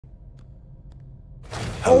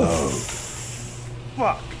Oh,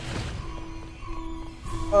 fuck.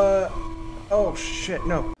 Oh shit,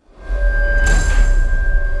 no.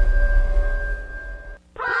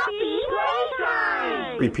 Poppy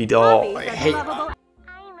Playtime! Repeat all. I Poppy's hate. I'm a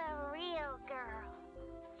real girl,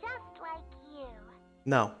 just like you.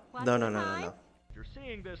 No. No. If you're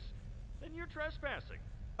seeing this, then you're trespassing.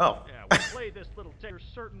 Oh. Yeah, we play this little tape. You're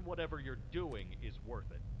certain whatever you're doing is worth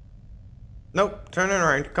it. Nope. Turn it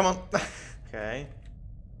around. Come on. Okay.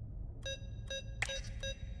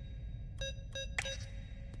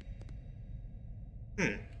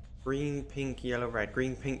 Green, pink, yellow, red.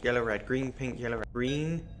 Green, pink, yellow, red. Green, pink, yellow, red.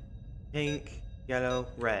 Green, pink, yellow,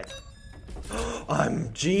 red.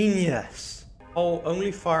 I'm genius. Oh,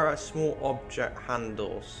 only fire at small object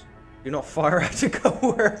handles. Do not fire at a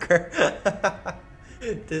coworker.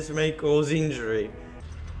 This may cause injury.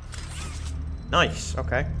 Nice.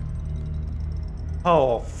 Okay.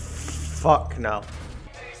 Oh, fuck no.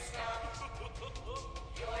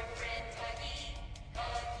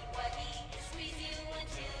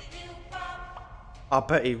 I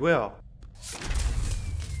bet he will.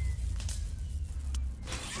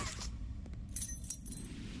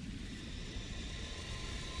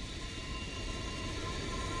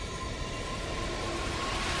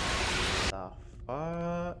 The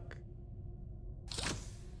fuck?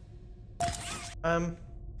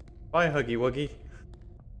 Bye, Huggy Wuggy.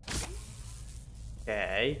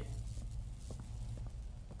 Okay.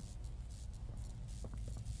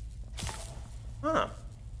 Huh.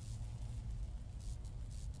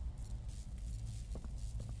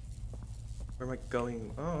 Where am I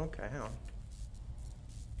going? Oh, okay, hang on.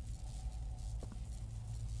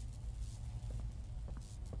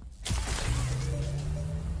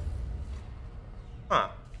 Huh.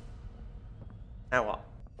 Now what?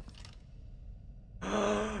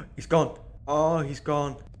 He's gone. Oh, he's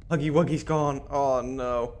gone. Huggy Wuggy's gone. Oh,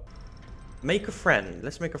 no. Make a friend.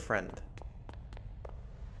 Let's make a friend.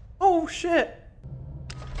 Oh, shit.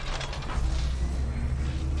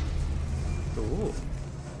 Ooh.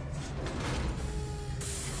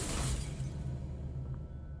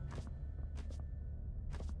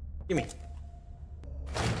 Gimme.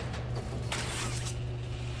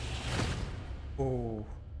 Ooh.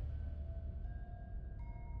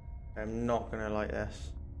 I'm not gonna like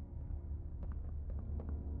this.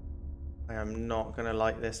 I am not gonna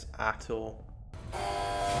like this at all.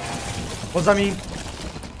 What does that mean?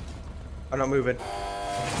 I'm not moving.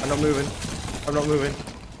 I'm not moving. I'm not moving.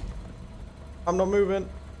 I'm not moving.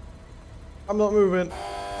 I'm not moving.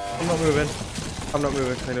 I'm not moving. I'm not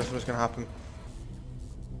moving. I know something's gonna happen.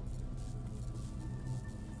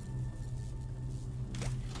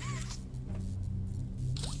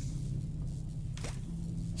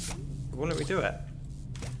 It won't let me do it.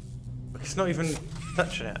 It's not even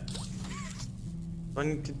touching it. I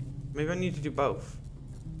need to, maybe I need to do both.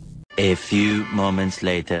 A few moments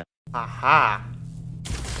later. Aha!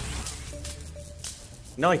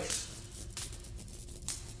 Nice.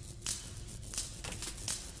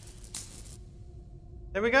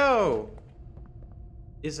 There we go.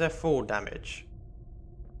 Is there 4 damage?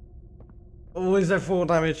 Oh, is there 4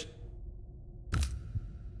 damage?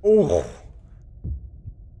 Oh.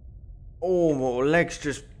 Oh, my legs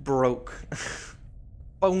just broke.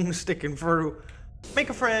 Bone sticking through.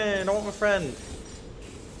 Make a friend. I want my friend.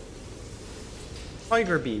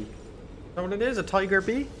 Tiger bee. Is that what it is? A tiger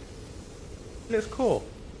bee? It looks cool.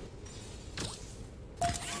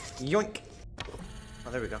 Yoink.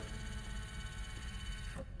 Oh, there we go.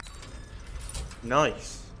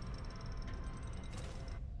 Nice.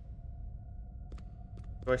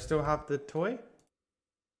 Do I still have the toy?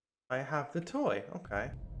 I have the toy.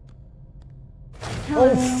 Okay.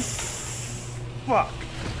 Hello. Oh, fuck.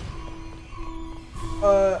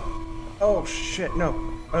 Oh shit, no.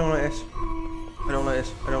 I don't like this. I don't like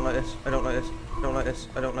this. I don't like this. I don't like this. I don't like this.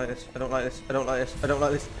 I don't like this. I don't like this. I don't like this. I don't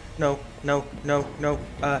like this. No, no, no, no.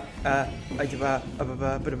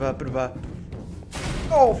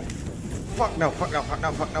 Oh, fuck no, fuck no, fuck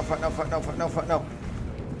no, fuck no, fuck no, fuck no, fuck no, fuck no.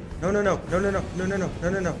 No, no, no, no, no, no, no, no, no, no,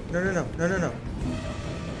 no, no, no, no, no, no, no.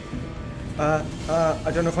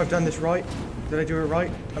 I don't know if I've done this right. Did I do it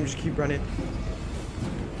right? I'm just keep running.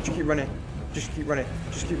 Just keep running. Just keep running.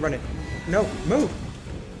 Just keep running. No, move.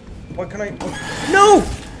 Why can I? Oh. No!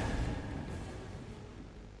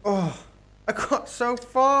 Oh, I got so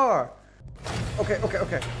far. Okay, okay,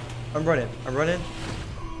 okay. I'm running. I'm running.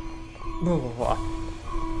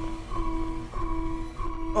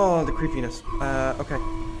 Oh, the creepiness. Okay.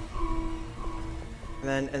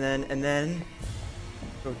 And then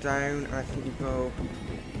go down, and I think you go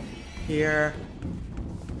here.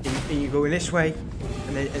 And you go in this way,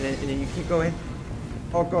 and then you keep going.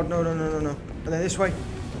 Oh god, no, no, no, no, no. And then this way.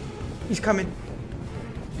 He's coming.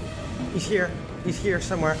 He's here. He's here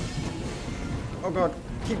somewhere. Oh god,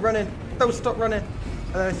 keep running. Don't stop running.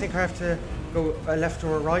 And then I think I have to go left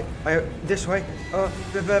or right. This way.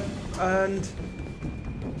 And...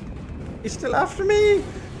 He's still after me!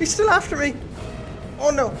 He's still after me! Oh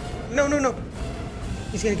no! No, no, no!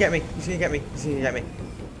 He's gonna get me. He's gonna get me. He's gonna get me.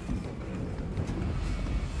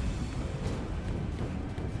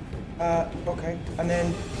 Okay. And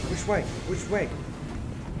then, which way? Which way?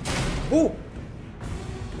 Oh!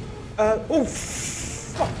 Oh,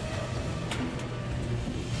 fuck!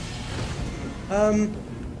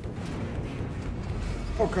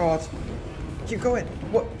 Oh god. Keep going.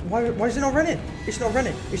 What? Why is it not running? It's not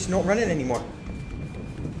running. It's not running anymore.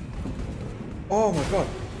 Oh my god.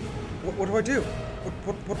 What do I do?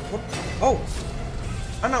 What? Oh!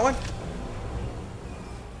 And that one.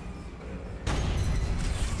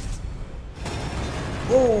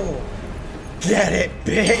 Oh! Get it,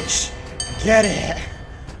 bitch! Get it!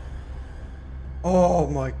 Oh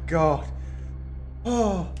my god.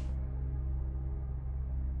 Oh.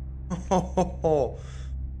 Oh.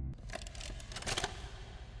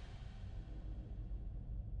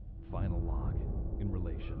 Final log in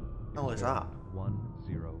relation. How is that?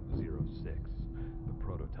 1006. The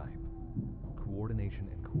prototype. Coordination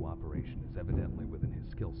and cooperation is evidently within his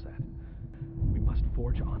skill set. We must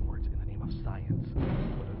forge onwards in the name of science.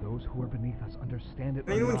 Whether those who are beneath us understand it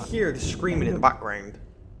or Anyone not. hear the screaming in the background?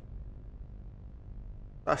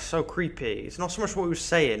 That's so creepy. It's not so much what he was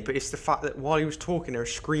saying, but it's the fact that while he was talking, there were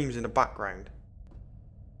screams in the background.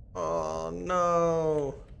 Oh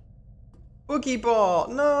no. Boogiebot,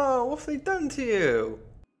 no, what have they done to you?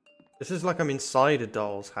 This is like I'm inside a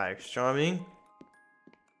doll's house, do you know what I mean?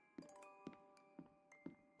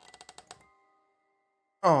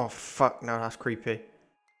 Oh fuck, no, that's creepy.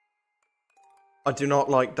 I do not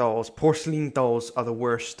like dolls. Porcelain dolls are the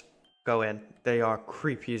worst going. They are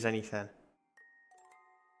creepy as anything.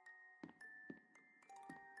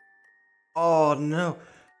 Oh no,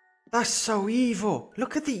 that's so evil.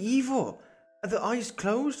 Look at the evil. Are the eyes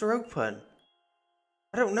closed or open?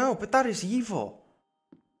 I don't know, but that is evil.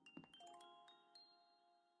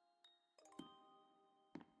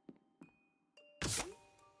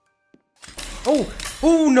 Oh,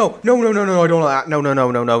 oh no, no, no, no, no, I don't like that. No, no,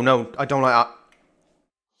 no, no, no, no, I don't like that.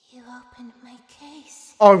 You opened my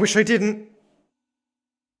case. Oh, I wish I didn't.